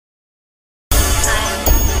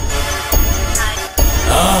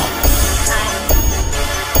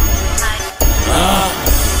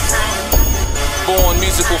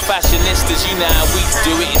Fashionistas, you know how we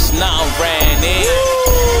do it, it's not around here.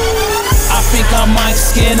 I think I might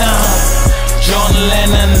Skinner, John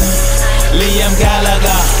Lennon, Liam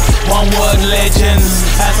Gallagher, one word legends.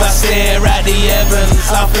 As I stare at the heavens,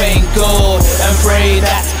 I thank God and pray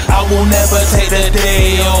that I will never take the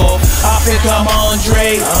day off. I think I'm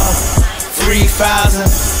Andre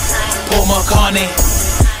 3000, Paul McCartney,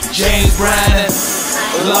 James Brandon,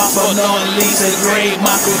 last but not least the great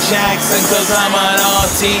Michael Jackson, cause I'm an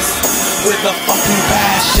artist with a fucking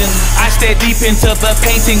passion. I stare deep into the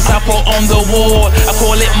paintings I put on the wall. I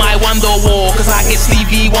call it my wonder wall, cause I get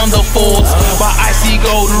Stevie Wonder thoughts. But I see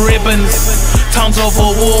gold ribbons, tons of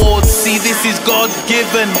awards. See, this is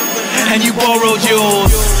God-given, and you borrowed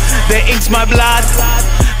yours. The ink's my blood,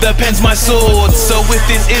 the pen's my sword. So if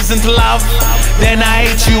this isn't love, then I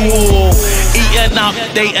hate you all. Eaten up,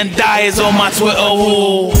 date and die is on my Twitter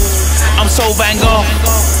wall. I'm so Van Gogh,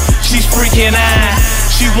 she's freaking out.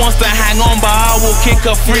 She wants to hang on, but I will kick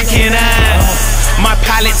her freaking out. My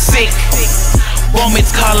palette's sick,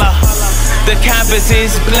 vomits color. The canvas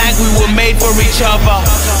is blank, we were made for each other.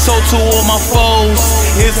 So to all my foes,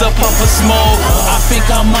 here's a puff of smoke. I think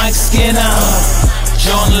I'm Mike Skinner,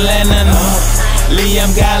 John Lennon,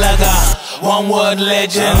 Liam Gallagher, one word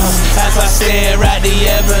legends. As I stare at the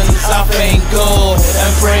heavens, I thank God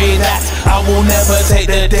and pray that I will never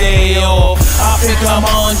take the day off. I think I'm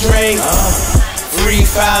Andre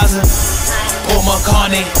 3000, Paul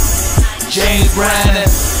McCartney, James Brandon,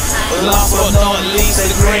 last but not least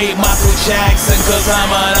the great Michael Jackson, cause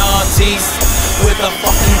I'm an artist with a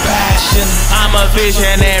fucking passion. I'm a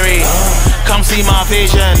visionary, come see my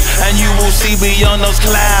vision, and you will see beyond those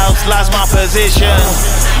clouds lies my position.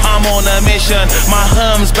 I'm on a mission, my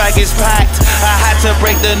Hermes bag is packed. I had to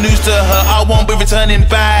break the news to her, I won't be returning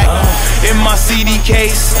back. In my CD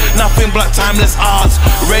case, nothing but timeless art.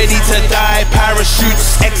 Ready to die,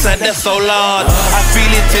 parachutes, Exodus so large. I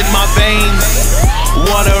feel it in my veins,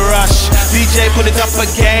 what a rush. DJ put it up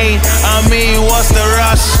again, I mean what's the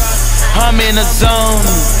rush? I'm in a zone,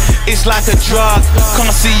 it's like a drug.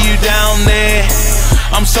 Can't see you down there,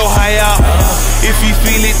 I'm so high up. If you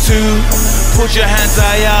feel it too, put your hands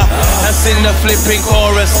high up and sing the flipping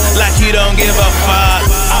chorus like you don't give a fuck.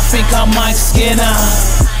 I think I'm Mike Skinner,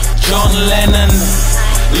 John Lennon,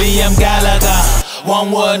 Liam Gallagher,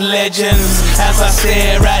 one word legends. As I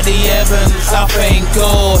stare at the heavens, I thank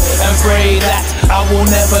God and pray that I will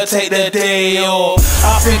never take the day off.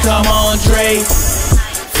 I think I'm Andre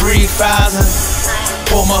 3000,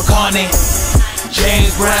 Paul McCartney,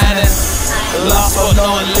 James Brandon, last but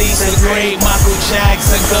not least the great Michael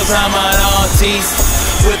Jackson, cause I'm an artist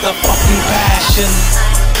with a fucking passion.